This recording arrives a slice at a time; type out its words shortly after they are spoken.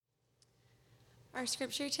Our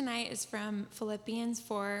scripture tonight is from Philippians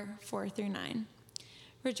 4:4-9.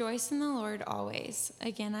 Rejoice in the Lord always.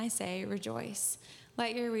 Again, I say, rejoice.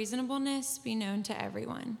 Let your reasonableness be known to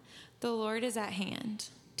everyone. The Lord is at hand.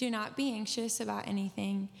 Do not be anxious about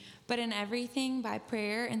anything, but in everything by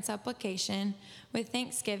prayer and supplication, with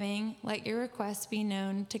thanksgiving, let your requests be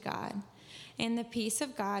known to God. And the peace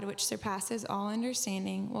of God, which surpasses all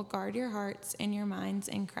understanding, will guard your hearts and your minds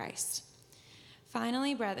in Christ.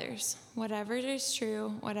 Finally, brothers, whatever is true,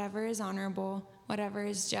 whatever is honorable, whatever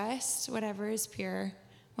is just, whatever is pure,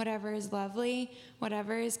 whatever is lovely,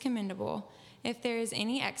 whatever is commendable, if there is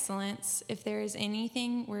any excellence, if there is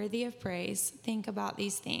anything worthy of praise, think about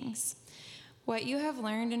these things. What you have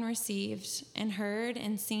learned and received and heard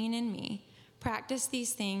and seen in me, practice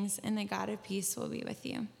these things, and the God of peace will be with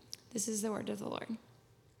you. This is the word of the Lord.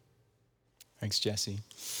 Thanks, Jesse.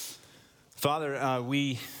 Father,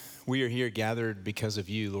 we are here gathered because of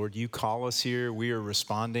you, Lord. You call us here. We are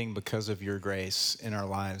responding because of your grace in our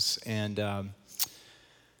lives. And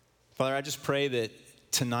Father, I just pray that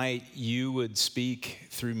tonight you would speak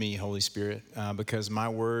through me, Holy Spirit, because my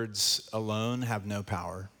words alone have no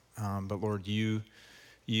power. But Lord, you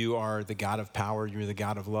are the God of power. You're the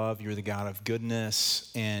God of love. You're the God of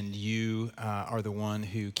goodness. And you are the one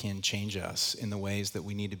who can change us in the ways that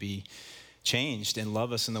we need to be changed and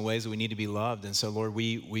love us in the ways that we need to be loved. And so, Lord,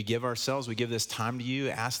 we give ourselves, we give this time to you,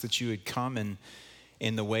 ask that you would come and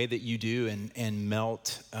in the way that you do and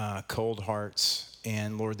melt cold hearts.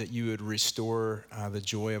 And Lord, that you would restore the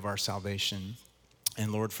joy of our salvation.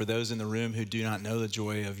 And Lord, for those in the room who do not know the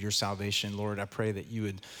joy of your salvation, Lord, I pray that you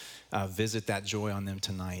would visit that joy on them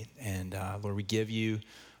tonight. And Lord, we give you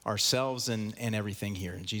ourselves and everything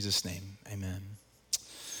here. In Jesus' name, amen.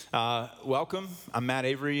 Welcome. I'm Matt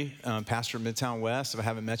Avery, pastor of Midtown West. If I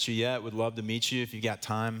haven't met you yet, would love to meet you. If you've got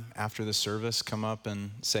time after the service, come up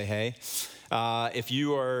and say hey. If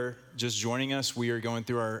you are just joining us, we are going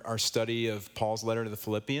through our study of Paul's letter to the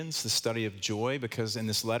Philippians, the study of joy, because in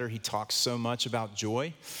this letter he talks so much about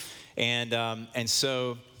joy. And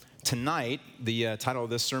so tonight, the title of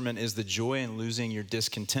this sermon is The Joy in Losing Your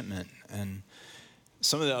Discontentment. And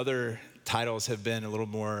some of the other titles have been a little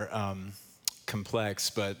more complex,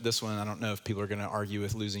 but this one, I don't know if people are going to argue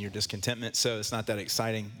with losing your discontentment, so it's not that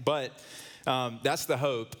exciting. But that's the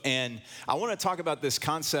hope. And I want to talk about this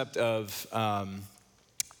concept of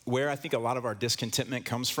where I think a lot of our discontentment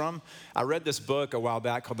comes from. I read this book a while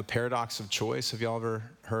back called The Paradox of Choice. Have y'all ever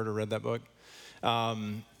heard or read that book?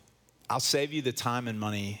 I'll save you the time and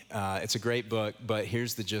money. It's a great book, but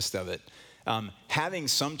here's the gist of it. Having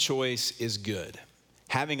some choice is good.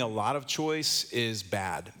 Having a lot of choice is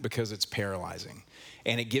bad because it's paralyzing.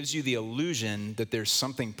 And it gives you the illusion that there's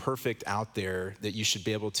something perfect out there that you should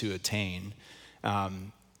be able to attain.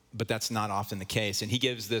 But that's not often the case. And he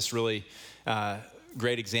gives this really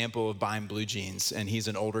great example of buying blue jeans. And he's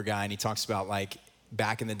an older guy, and he talks about, like,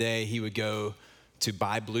 back in the day, he would go to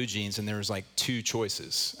buy blue jeans, and there was like two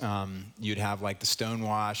choices. You'd have like the stone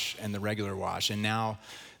wash and the regular wash. And now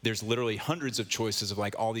there's literally hundreds of choices of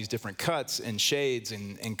like all these different cuts and shades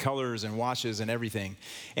and colors and washes and everything.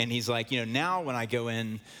 And he's like, now when I go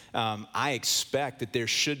in, I expect that there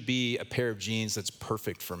should be a pair of jeans that's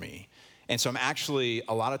perfect for me. And so I'm actually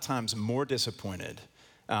a lot of times more disappointed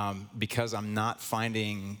because I'm not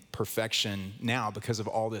finding perfection now because of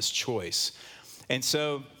all this choice. And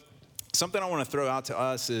so something I want to throw out to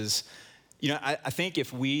us is, I think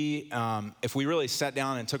if we really sat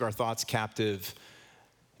down and took our thoughts captive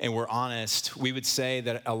and we're honest, we would say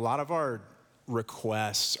that a lot of our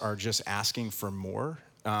requests are just asking for more.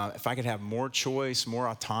 If I could have more choice, more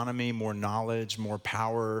autonomy, more knowledge, more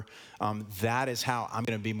power, that is how I'm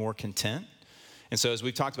going to be more content. And so as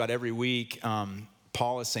we've talked about every week,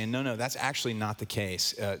 Paul is saying, no, that's actually not the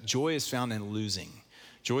case. Joy is found in losing.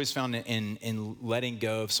 Joy is found in letting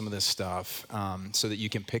go of some of this stuff so that you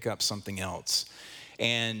can pick up something else.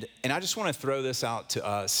 And I just want to throw this out to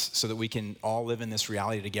us so that we can all live in this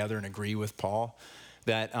reality together and agree with Paul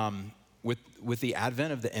that with the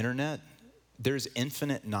advent of the internet, there's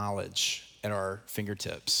infinite knowledge at our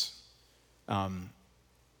fingertips.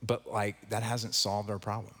 But like that hasn't solved our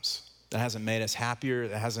problems. That hasn't made us happier.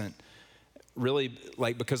 That hasn't really,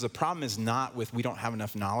 because the problem is not with we don't have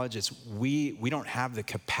enough knowledge. It's we don't have the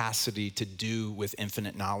capacity to do with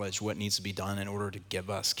infinite knowledge what needs to be done in order to give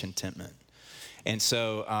us contentment. And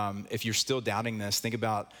so if you're still doubting this, think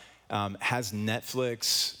about, has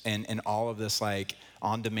Netflix and all of this like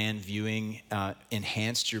on-demand viewing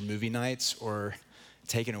enhanced your movie nights or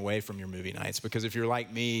taken away from your movie nights? Because if you're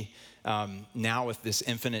like me, now with this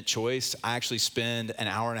infinite choice, I actually spend an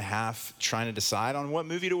hour and a half trying to decide on what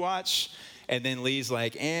movie to watch. And then Lee's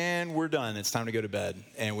like, and we're done. It's time to go to bed.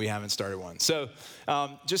 And we haven't started one. So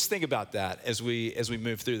just think about that as we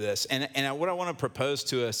move through this. And what I want to propose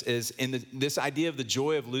to us is this idea of the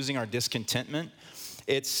joy of losing our discontentment.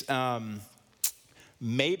 It's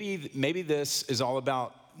maybe this is all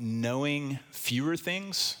about knowing fewer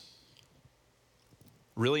things,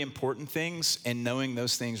 really important things, and knowing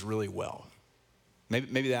those things really well.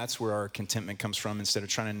 Maybe that's where our contentment comes from instead of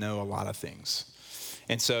trying to know a lot of things.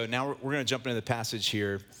 And so now we're going to jump into the passage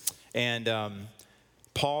here. And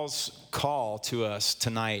Paul's call to us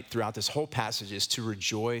tonight throughout this whole passage is to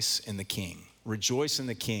rejoice in the King. Rejoice in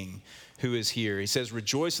the King who is here. He says,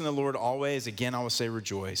 rejoice in the Lord always. Again, I will say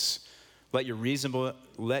rejoice. Let your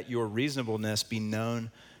reasonableness be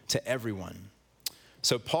known to everyone.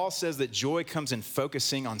 So Paul says that joy comes in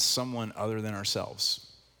focusing on someone other than ourselves.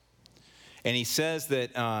 And he says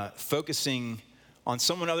that focusing on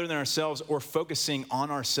someone other than ourselves or focusing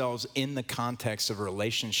on ourselves in the context of a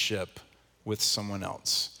relationship with someone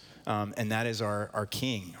else. And that is our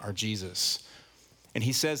King, our Jesus. And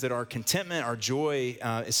he says that our contentment, our joy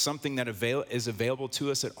is something that is available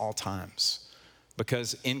to us at all times.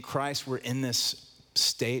 Because in Christ, we're in this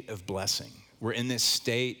state of blessing. We're in this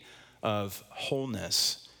state of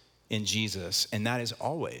wholeness in Jesus. And that is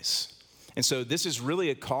always. And so this is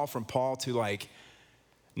really a call from Paul to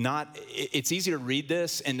it's easy to read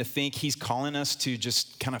this and to think he's calling us to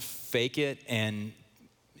just kind of fake it and,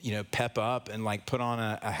 pep up and put on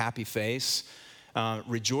a happy face.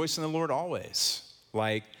 Rejoice in the Lord always.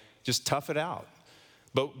 Just tough it out.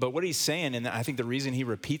 But what he's saying, and I think the reason he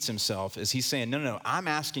repeats himself is he's saying, no, I'm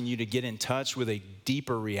asking you to get in touch with a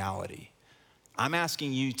deeper reality. I'm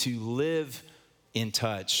asking you to live in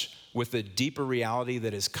touch with a deeper reality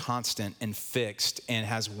that is constant and fixed and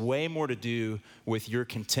has way more to do with your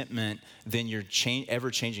contentment than your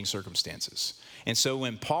ever-changing circumstances. And so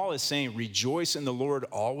when Paul is saying, rejoice in the Lord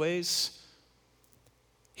always,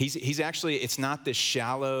 he's actually, it's not this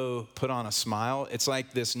shallow put on a smile. It's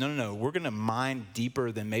like this, no, we're going to mine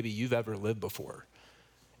deeper than maybe you've ever lived before.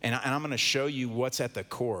 And I'm going to show you what's at the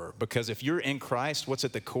core. Because if you're in Christ, what's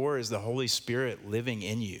at the core is the Holy Spirit living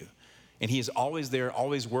in you. And he is always there,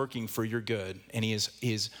 always working for your good. And he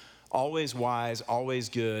is always wise, always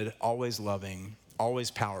good, always loving, always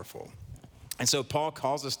powerful. And so Paul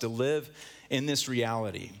calls us to live in this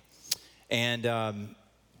reality. And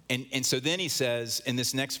so then he says in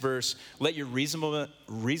this next verse, let your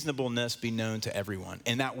reasonableness be known to everyone.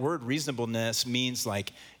 And that word reasonableness means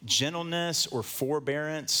gentleness or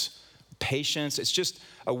forbearance, patience. It's just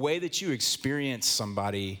a way that you experience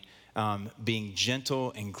somebody being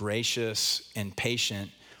gentle and gracious and patient.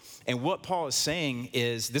 And what Paul is saying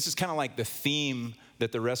is, this is kind of like the theme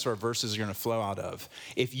that the rest of our verses are going to flow out of.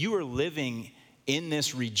 If you are living in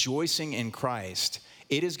this rejoicing in Christ,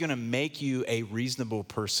 it is going to make you a reasonable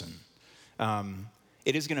person.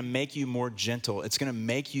 It is going to make you more gentle. It's going to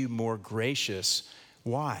make you more gracious.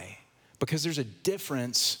 Why? Because there's a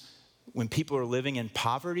difference when people are living in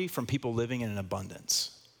poverty from people living in an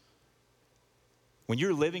abundance. When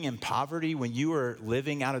you're living in poverty, when you are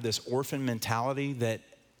living out of this orphan mentality that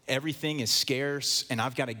everything is scarce and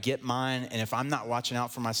I've got to get mine, and if I'm not watching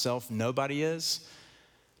out for myself, nobody is,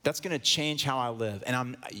 that's going to change how I live.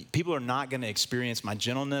 And people are not going to experience my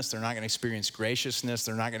gentleness. They're not going to experience graciousness.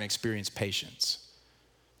 They're not going to experience patience.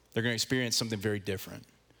 They're going to experience something very different.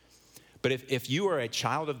 But if you are a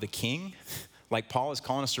child of the King, like Paul is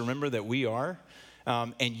calling us to remember that we are,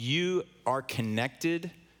 and you are connected,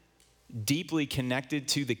 deeply connected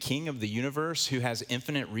to the King of the universe who has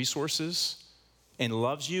infinite resources and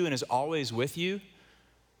loves you and is always with you,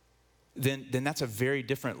 then that's a very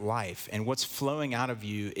different life. And what's flowing out of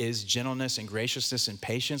you is gentleness and graciousness and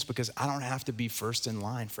patience, because I don't have to be first in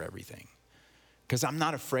line for everything. Because I'm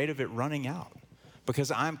not afraid of it running out.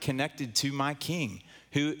 Because I'm connected to my King,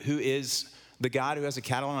 who is the God who has a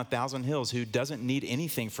cattle on 1,000 hills, who doesn't need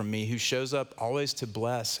anything from me, who shows up always to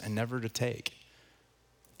bless and never to take.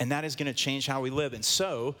 And that is going to change how we live. And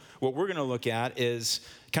so what we're going to look at is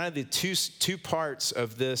kind of the two parts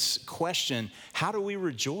of this question. How do we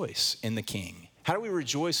rejoice in the King? How do we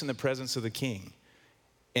rejoice in the presence of the King?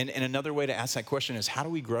 And another way to ask that question is, how do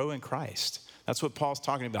we grow in Christ? That's what Paul's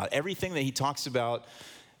talking about. Everything that he talks about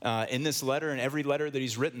in this letter and every letter that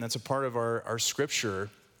he's written that's a part of our scripture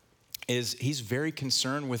is he's very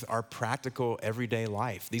concerned with our practical everyday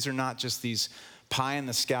life. These are not just these pie in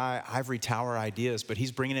the sky, ivory tower ideas, but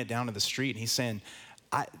he's bringing it down to the street. And he's saying,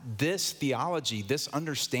 this theology, this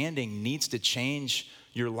understanding needs to change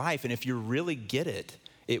your life. And if you really get it,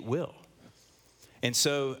 it will. And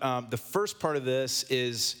so the first part of this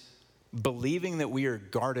is believing that we are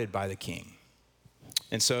guarded by the King.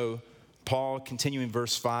 And so Paul, continuing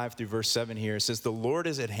verse 5 through verse 7 here, says, the Lord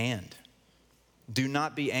is at hand. Do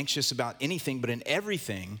not be anxious about anything, but in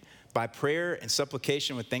everything, by prayer and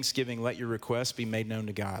supplication with thanksgiving, let your requests be made known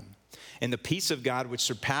to God. And the peace of God, which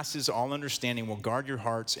surpasses all understanding, will guard your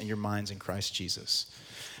hearts and your minds in Christ Jesus.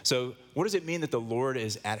 So what does it mean that the Lord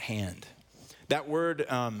is at hand? That word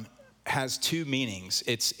has two meanings.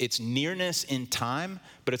 It's nearness in time,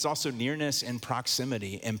 but it's also nearness in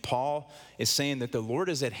proximity. And Paul is saying that the Lord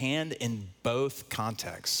is at hand in both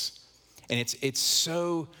contexts. And it's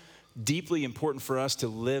so deeply important for us to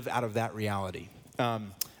live out of that reality.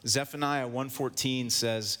 Zephaniah 1:14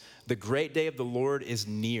 says, the great day of the Lord is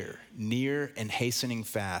near and hastening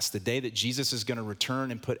fast. The day that Jesus is going to return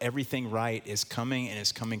and put everything right is coming, and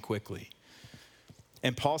is coming quickly.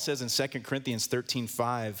 And Paul says in 2 Corinthians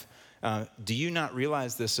 13:5, do you not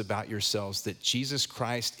realize this about yourselves, that Jesus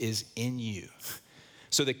Christ is in you?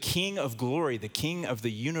 So the King of glory, the King of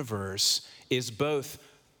the universe, is both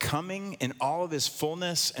coming in all of his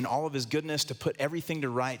fullness and all of his goodness to put everything to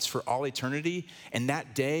rights for all eternity. And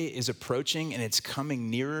that day is approaching, and it's coming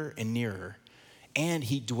nearer and nearer. And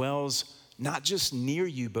he dwells not just near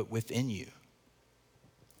you, but within you.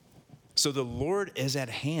 So the Lord is at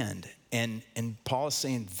hand. And Paul is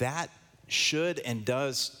saying that should and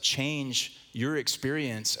does change your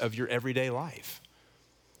experience of your everyday life.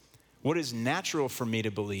 What is natural for me to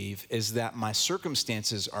believe is that my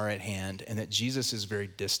circumstances are at hand and that Jesus is very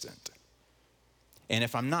distant. And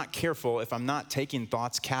if I'm not careful, if I'm not taking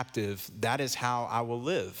thoughts captive, that is how I will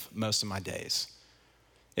live most of my days.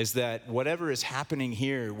 Is that whatever is happening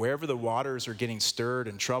here, wherever the waters are getting stirred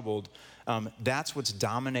and troubled, that's what's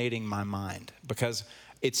dominating my mind. Because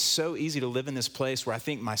it's so easy to live in this place where I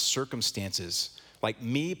think my circumstances, like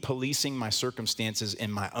me policing my circumstances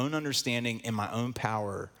in my own understanding, in my own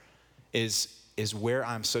power, is where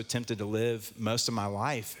I'm so tempted to live most of my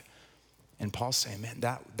life. And Paul's saying, man,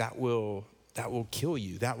 that will kill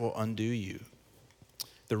you. That will undo you.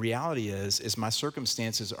 The reality is my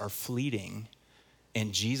circumstances are fleeting,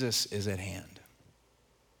 and Jesus is at hand.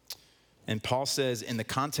 And Paul says, in the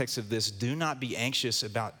context of this, do not be anxious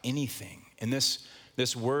about anything. And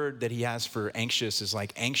this word that he has for anxious is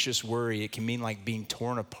like anxious worry. It can mean like being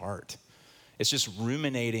torn apart. It's just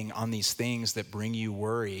ruminating on these things that bring you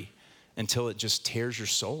worry until it just tears your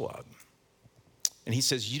soul up. And he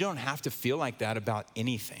says, you don't have to feel like that about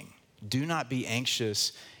anything. Do not be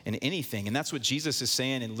anxious in anything. And that's what Jesus is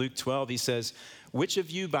saying in Luke 12. He says, which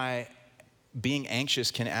of you by being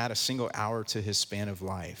anxious can add a single hour to his span of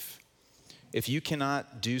life? If you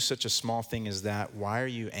cannot do such a small thing as that, why are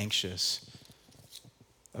you anxious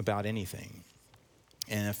about anything?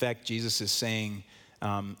 And in effect, Jesus is saying,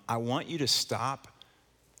 I want you to stop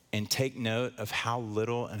and take note of how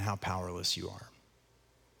little and how powerless you are.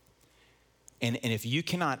 And if you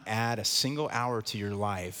cannot add a single hour to your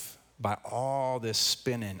life by all this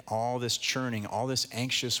spinning, all this churning, all this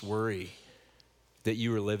anxious worry that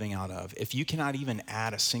you are living out of, if you cannot even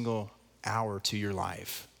add a single hour to your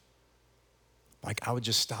life, like I would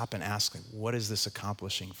just stop and ask, like, what is this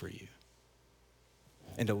accomplishing for you?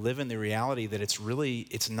 And to live in the reality that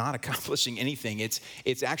it's not accomplishing anything.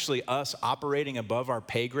 It's actually us operating above our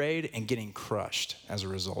pay grade and getting crushed as a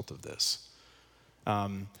result of this.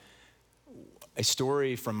 A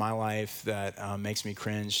story from my life that makes me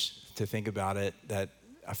cringe to think about it, that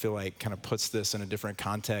I feel like kind of puts this in a different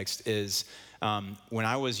context, is when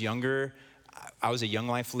I was younger, I was a Young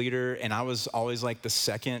Life leader, and I was always like the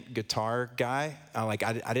second guitar guy. I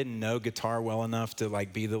didn't know guitar well enough to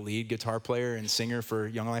like be the lead guitar player and singer for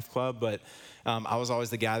Young Life Club, but I was always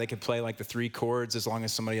the guy that could play like the 3 chords as long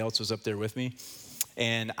as somebody else was up there with me.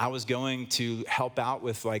 And I was going to help out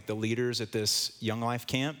with like the leaders at this Young Life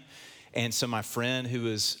camp. And so my friend who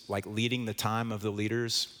was like leading the time of the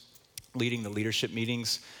leaders, leading the leadership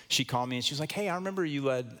meetings, she called me and she was like, hey, I remember you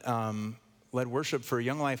led worship for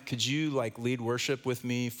Young Life. Could you like lead worship with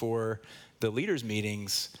me for the leaders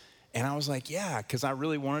meetings? And I was like, yeah, because I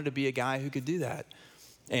really wanted to be a guy who could do that.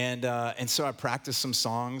 And so I practiced some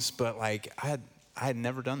songs, but like I had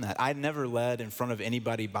never done that. I had never led in front of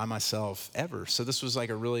anybody by myself ever. So this was like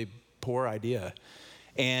a really poor idea.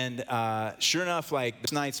 And sure enough, like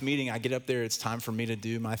this night's meeting, I get up there, it's time for me to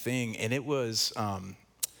do my thing. And it was,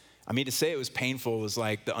 to say it was painful was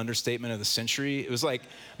like the understatement of the century. It was like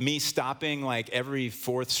me stopping like every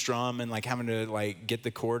 4th strum and like having to like get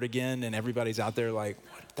the chord again. And everybody's out there like,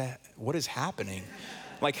 what is happening?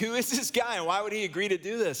 Like, who is this guy and why would he agree to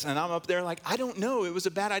do this? And I'm up there like, I don't know. It was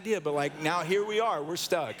a bad idea. But like now here we are, we're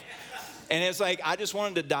stuck. And it's like, I just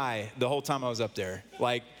wanted to die the whole time I was up there.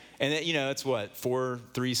 Like, and then, it's what,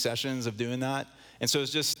 3 sessions of doing that. And so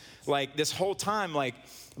it's just like this whole time, like,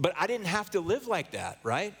 But I didn't have to live like that,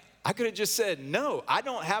 right? I could have just said, no, I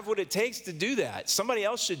don't have what it takes to do that. Somebody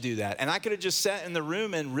else should do that. And I could have just sat in the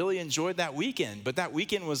room and really enjoyed that weekend. But that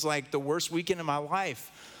weekend was like the worst weekend of my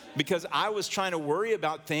life because I was trying to worry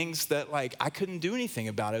about things that like I couldn't do anything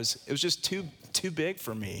about. It was just too big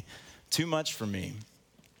for me, too much for me.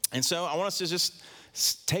 And so I want us to just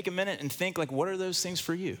take a minute and think like, what are those things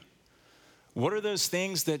for you? What are those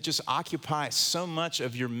things that just occupy so much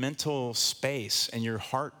of your mental space and your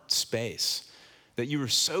heart space that you were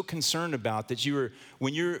so concerned about that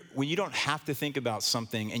when you don't have to think about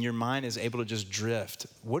something and your mind is able to just drift,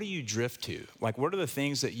 what do you drift to? Like, what are the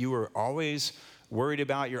things that you are always worried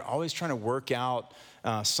about? You're always trying to work out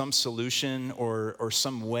some solution or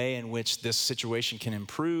some way in which this situation can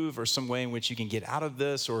improve or some way in which you can get out of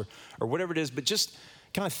this or whatever it is, but just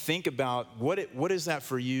kind of think about what is that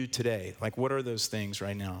for you today? Like, what are those things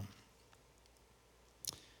right now?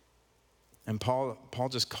 And Paul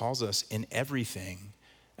just calls us in everything,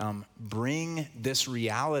 bring this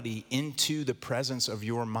reality into the presence of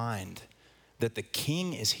your mind, that the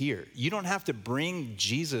King is here. You don't have to bring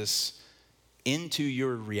Jesus into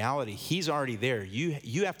your reality. He's already there.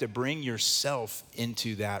 You have to bring yourself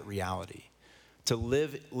into that reality, to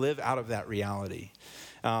live out of that reality.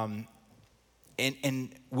 And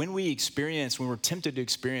when we're tempted to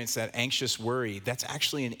experience that anxious worry, that's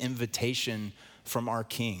actually an invitation from our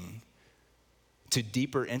King to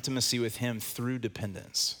deeper intimacy with him through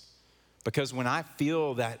dependence. Because when I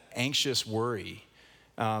feel that anxious worry,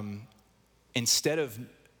 instead of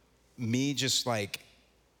me just like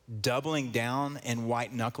doubling down and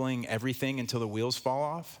white knuckling everything until the wheels fall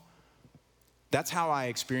off, that's how I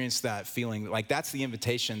experience that feeling. Like that's the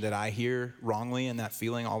invitation that I hear wrongly in that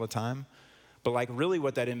feeling all the time. But like really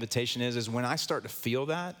what that invitation is when I start to feel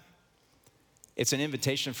that, it's an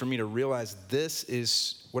invitation for me to realize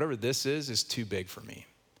whatever this is too big for me.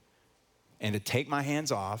 And to take my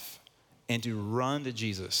hands off and to run to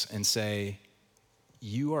Jesus and say,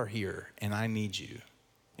 you are here and I need you.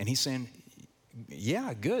 And he's saying,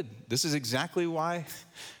 yeah, good. This is exactly why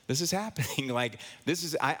this is happening. Like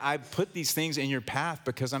I put these things in your path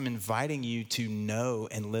because I'm inviting you to know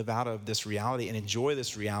and live out of this reality and enjoy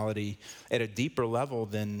this reality at a deeper level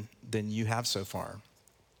than you have so far.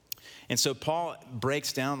 And so Paul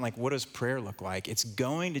breaks down like, what does prayer look like? It's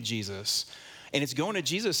going to Jesus. And it's going to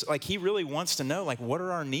Jesus like he really wants to know, like, what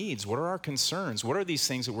are our needs? What are our concerns? What are these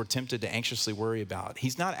things that we're tempted to anxiously worry about?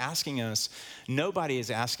 He's not asking us, nobody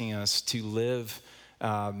is asking us to live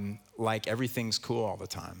like everything's cool all the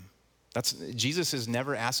time. Jesus is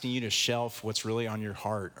never asking you to shelf what's really on your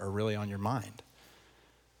heart or really on your mind.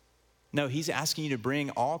 No, he's asking you to bring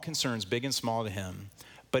all concerns, big and small, to him.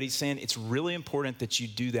 But he's saying it's really important that you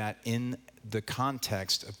do that in the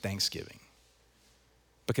context of Thanksgiving.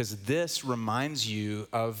 Because this reminds you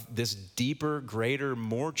of this deeper, greater,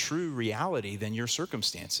 more true reality than your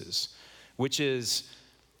circumstances, which is,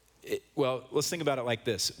 let's think about it like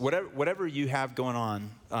this. Whatever you have going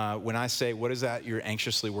on, when I say, what is that you're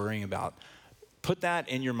anxiously worrying about? Put that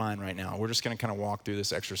in your mind right now. We're just going to kind of walk through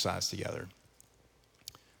this exercise together.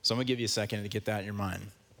 So I'm going to give you a second to get that in your mind.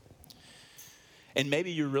 And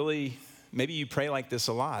maybe you pray like this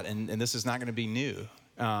a lot, and this is not going to be new.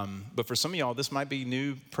 But for some of y'all, this might be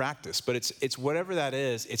new practice. But it's whatever that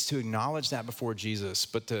is, it's to acknowledge that before Jesus.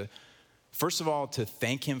 But first of all, to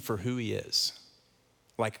thank him for who he is.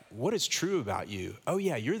 Like, what is true about you? Oh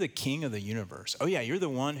yeah, you're the King of the universe. Oh yeah, you're the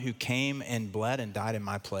one who came and bled and died in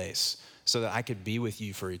my place so that I could be with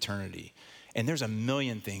you for eternity. And there's a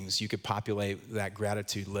million things you could populate that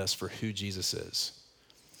gratitude list for who Jesus is.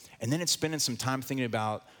 And then it's spending some time thinking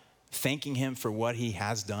about thanking him for what he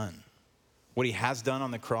has done. What he has done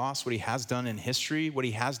on the cross, what he has done in history, what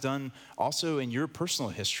he has done also in your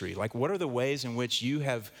personal history. Like, what are the ways in which you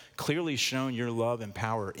have clearly shown your love and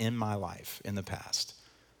power in my life in the past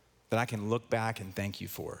that I can look back and thank you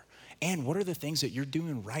for? And what are the things that you're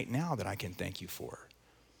doing right now that I can thank you for?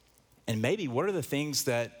 And maybe what are the things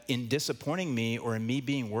that in disappointing me or in me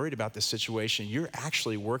being worried about this situation, you're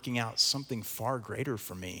actually working out something far greater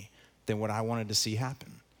for me than what I wanted to see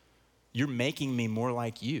happen. You're making me more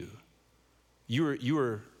like you. You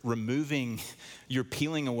are you're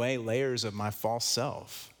peeling away layers of my false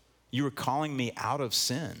self. You are calling me out of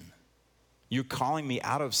sin. You're calling me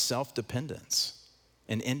out of self-dependence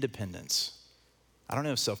and independence. I don't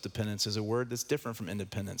know if self-dependence is a word that's different from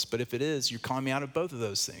independence, but if it is, you're calling me out of both of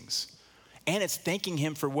those things. And it's thanking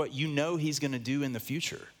him for what you know he's going to do in the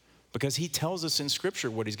future, because he tells us in Scripture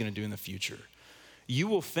what he's going to do in the future. You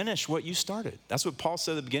will finish what you started. That's what Paul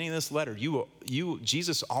said at the beginning of this letter.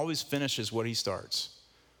 Jesus always finishes what he starts.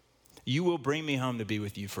 You will bring me home to be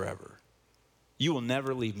with you forever. You will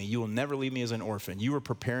never leave me. You will never leave me as an orphan. You are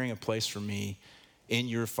preparing a place for me in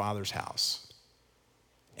your Father's house.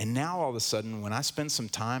 And now all of a sudden, when I spend some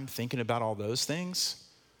time thinking about all those things,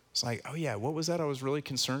 it's like, oh yeah, what was that I was really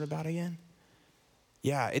concerned about again?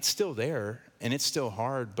 Yeah, it's still there and it's still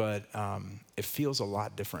hard, but it feels a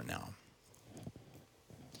lot different now.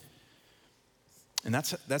 And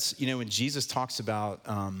that's when Jesus talks about,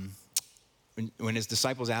 when his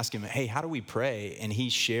disciples ask him, hey, how do we pray? And he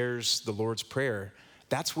shares the Lord's Prayer.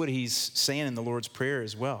 That's what he's saying in the Lord's Prayer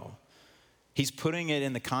as well. He's putting it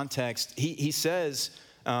in the context. He says,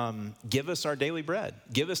 give us our daily bread.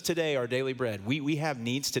 Give us today our daily bread. We have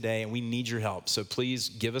needs today and we need your help. So please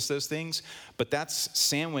give us those things. But that's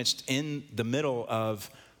sandwiched in the middle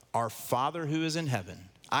of our Father who is in heaven.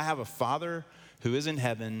 I have a Father who is in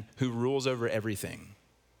heaven who rules over everything.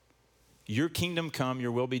 Your kingdom come,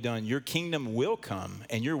 your will be done. Your kingdom will come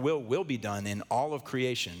and your will be done in all of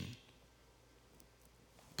creation.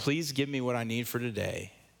 Please give me what I need for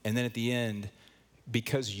today. And then at the end,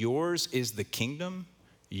 because yours is the kingdom,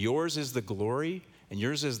 yours is the glory, and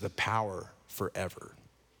yours is the power forever.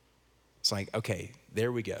 It's like, okay,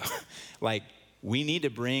 there we go. Like, we need to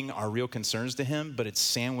bring our real concerns to him, but it's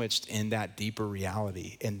sandwiched in that deeper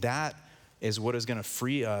reality. And that is what is going to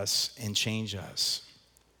free us and change us.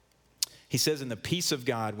 He says in the peace of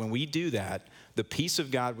God, when we do that, the peace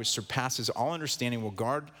of God which surpasses all understanding will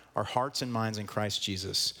guard our hearts and minds in Christ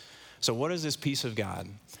Jesus. So what is this peace of God?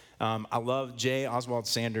 I love J. Oswald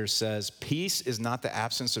Sanders says, peace is not the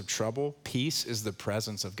absence of trouble. Peace is the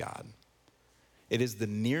presence of God. It is the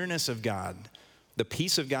nearness of God. The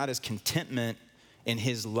peace of God is contentment in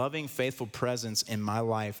his loving, faithful presence in my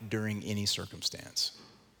life during any circumstance.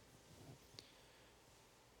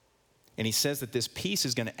 And he says that this peace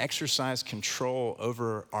is going to exercise control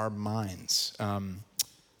over our minds.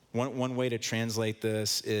 One way to translate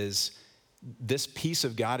this is, this peace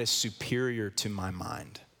of God is superior to my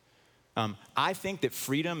mind. I think that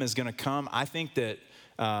freedom is going to come. I think that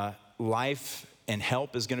life and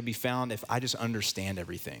help is going to be found if I just understand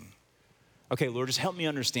everything. Okay, Lord, just help me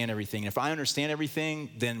understand everything. If I understand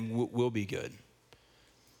everything, then we'll be good.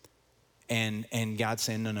 And God's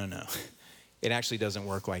saying, no. It actually doesn't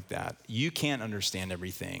work like that. You can't understand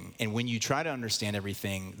everything. And when you try to understand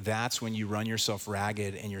everything, that's when you run yourself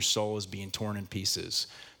ragged and your soul is being torn in pieces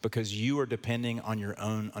because you are depending on your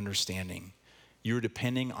own understanding. You're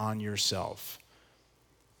depending on yourself.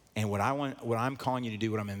 And what I'm calling you to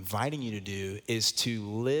do, what I'm inviting you to do is to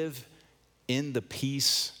live in the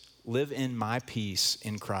peace, live in my peace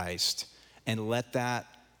in Christ, and let that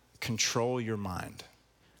control your mind.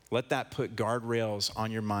 Let that put guardrails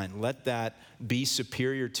on your mind. Let that be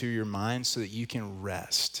superior to your mind so that you can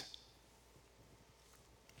rest.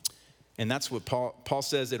 And that's what Paul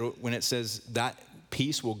says when it says that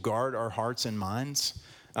peace will guard our hearts and minds.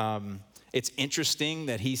 It's interesting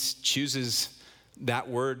that he chooses that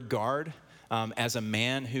word guard as a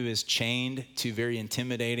man who is chained to very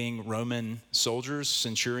intimidating Roman soldiers,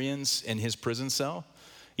 centurions in his prison cell.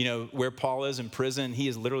 You know, where Paul is in prison, he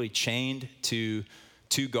is literally chained to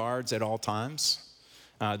 2 guards at all times.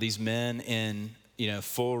 These men in,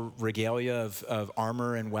 full regalia of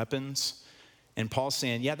armor and weapons. And Paul's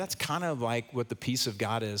saying, yeah, that's kind of like what the peace of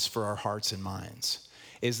God is for our hearts and minds,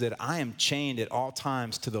 is that I am chained at all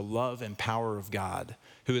times to the love and power of God,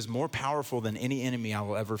 who is more powerful than any enemy I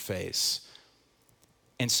will ever face.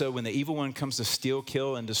 And so when the evil one comes to steal,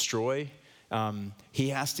 kill, and destroy, he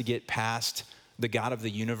has to get past the God of the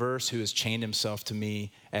universe who has chained himself to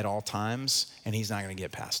me at all times, and he's not going to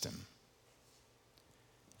get past him.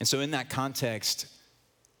 And so in that context,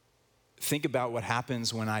 think about what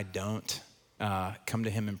happens when I don't come to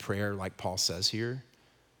him in prayer like Paul says here.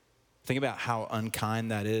 Think about how unkind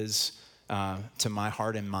that is to my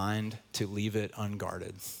heart and mind to leave it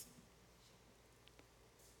unguarded.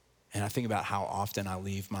 And I think about how often I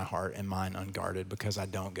leave my heart and mind unguarded because I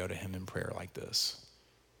don't go to him in prayer like this.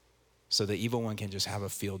 So the evil one can just have a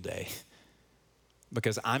field day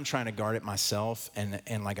because I'm trying to guard it myself.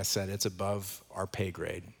 And like I said, it's above our pay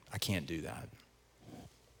grade. I can't do that.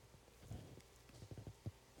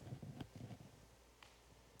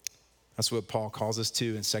 That's what Paul calls us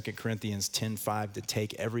to in 2 Corinthians 10:5, to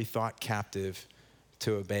take every thought captive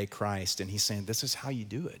to obey Christ. And he's saying, this is how you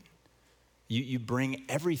do it. You bring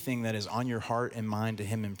everything that is on your heart and mind to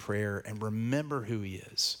him in prayer and remember who he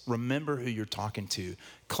is. Remember who you're talking to.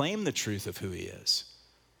 Claim the truth of who he is.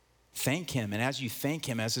 Thank him. And as you thank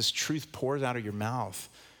him, as this truth pours out of your mouth,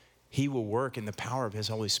 he will work in the power of his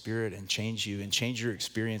Holy Spirit and change you and change your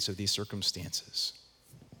experience of these circumstances.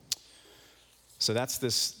 So that's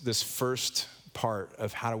this first part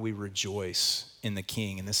of how do we rejoice in the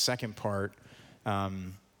King. And the second part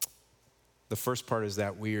The first part is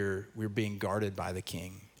that we're being guarded by the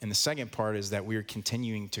King. And the second part is that we're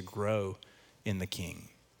continuing to grow in the King.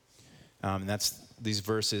 And that's these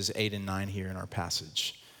verses 8 and 9 here in our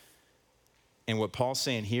passage. And what Paul's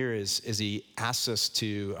saying here is he asks us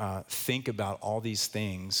to think about all these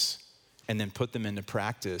things and then put them into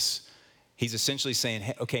practice. He's essentially saying,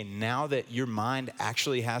 hey, okay, now that your mind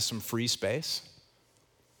actually has some free space,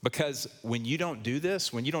 because when you don't do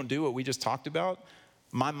this, when you don't do what we just talked about,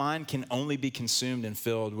 my mind can only be consumed and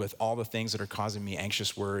filled with all the things that are causing me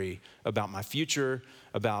anxious worry about my future,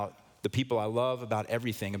 about the people I love, about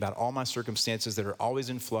everything, about all my circumstances that are always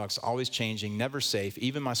in flux, always changing, never safe.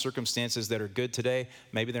 Even my circumstances that are good today,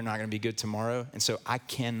 maybe they're not going to be good tomorrow. And so I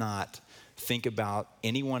cannot think about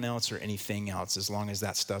anyone else or anything else as long as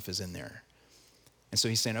that stuff is in there. And so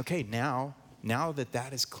he's saying, okay, now that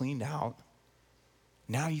is cleaned out,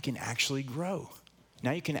 now you can actually grow.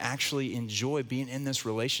 Now you can actually enjoy being in this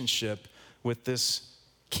relationship with this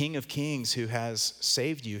King of Kings who has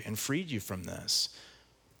saved you and freed you from this.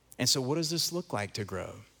 And so what does this look like to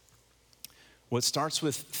grow? Well, it starts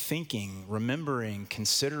with thinking, remembering,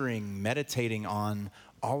 considering, meditating on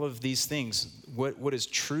all of these things. What is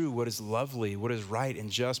true, what is lovely, what is right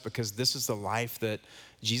and just, because this is the life that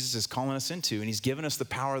Jesus is calling us into. And he's given us the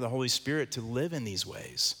power of the Holy Spirit to live in these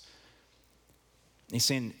ways. He's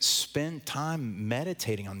saying, spend time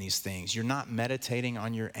meditating on these things. You're not meditating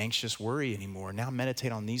on your anxious worry anymore. Now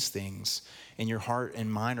meditate on these things, and your heart and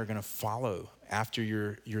mind are going to follow after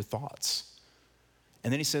your thoughts.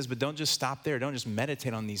 And then he says, but don't just stop there. Don't just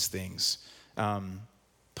meditate on these things.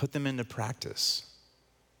 Put them into practice.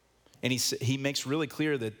 And he makes really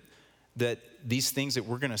clear that these things that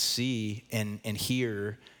we're going to see and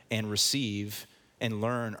hear and receive and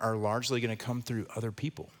learn are largely going to come through other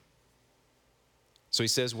people. So he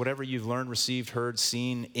says, whatever you've learned, received, heard,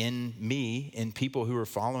 seen in me, in people who are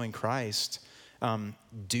following Christ,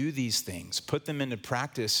 do these things. Put them into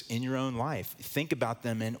practice in your own life. Think about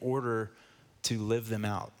them in order to live them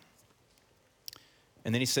out.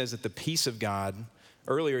 And then he says that the peace of God,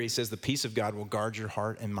 earlier he says the peace of God will guard your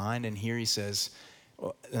heart and mind. And here he says,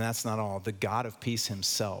 well, and that's not all, the God of peace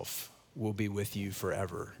himself will be with you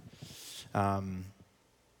forever. And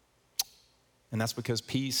that's because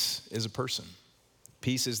peace is a person.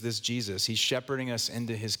 Peace is this Jesus. He's shepherding us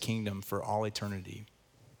into his kingdom for all eternity.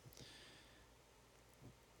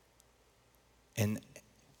 And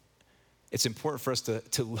it's important for us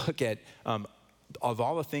to look at, of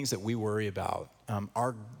all the things that we worry about,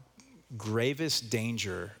 our gravest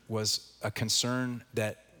danger was a concern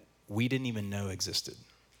that we didn't even know existed,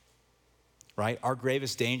 right? Our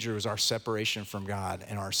gravest danger was our separation from God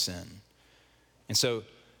and our sin. And so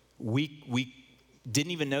we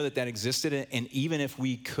didn't even know that existed, and even if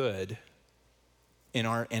we could, in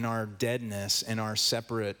our deadness and our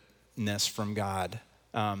separateness from God,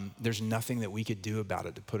 there's nothing that we could do about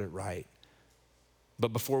it to put it right.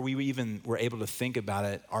 But before we even were able to think about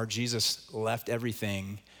it, our Jesus left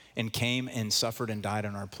everything and came and suffered and died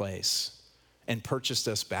in our place and purchased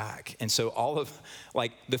us back. And so all of,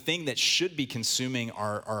 like, the thing that should be consuming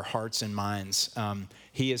our hearts and minds,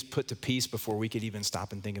 he has put to peace before we could even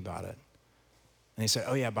stop and think about it. And they said,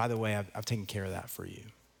 oh yeah, by the way, I've taken care of that for you.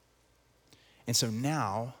 And so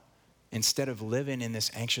now, instead of living in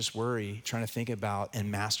this anxious worry, trying to think about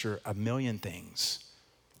and master a million things,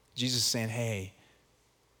 Jesus is saying, hey,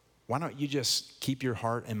 why don't you just keep your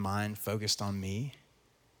heart and mind focused on me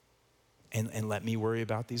and let me worry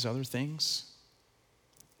about these other things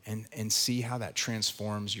and see how that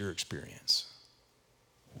transforms your experience.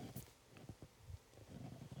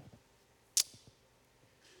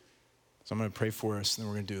 So I'm going to pray for us, and then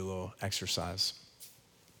we're going to do a little exercise.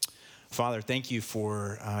 Father, thank you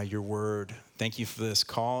for your word. Thank you for this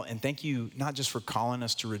call. And thank you not just for calling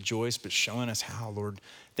us to rejoice, but showing us how, Lord.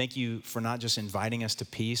 Thank you for not just inviting us to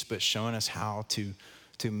peace, but showing us how to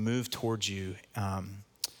move towards you,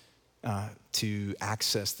 to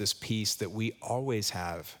access this peace that we always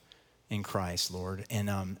have in Christ, Lord.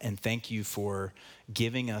 And thank you for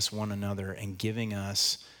giving us one another and giving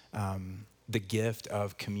us the gift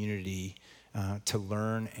of community to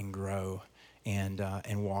learn and grow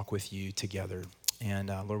and walk with you together. And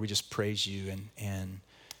Lord, we just praise you and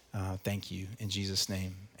thank you. In Jesus'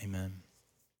 name, amen.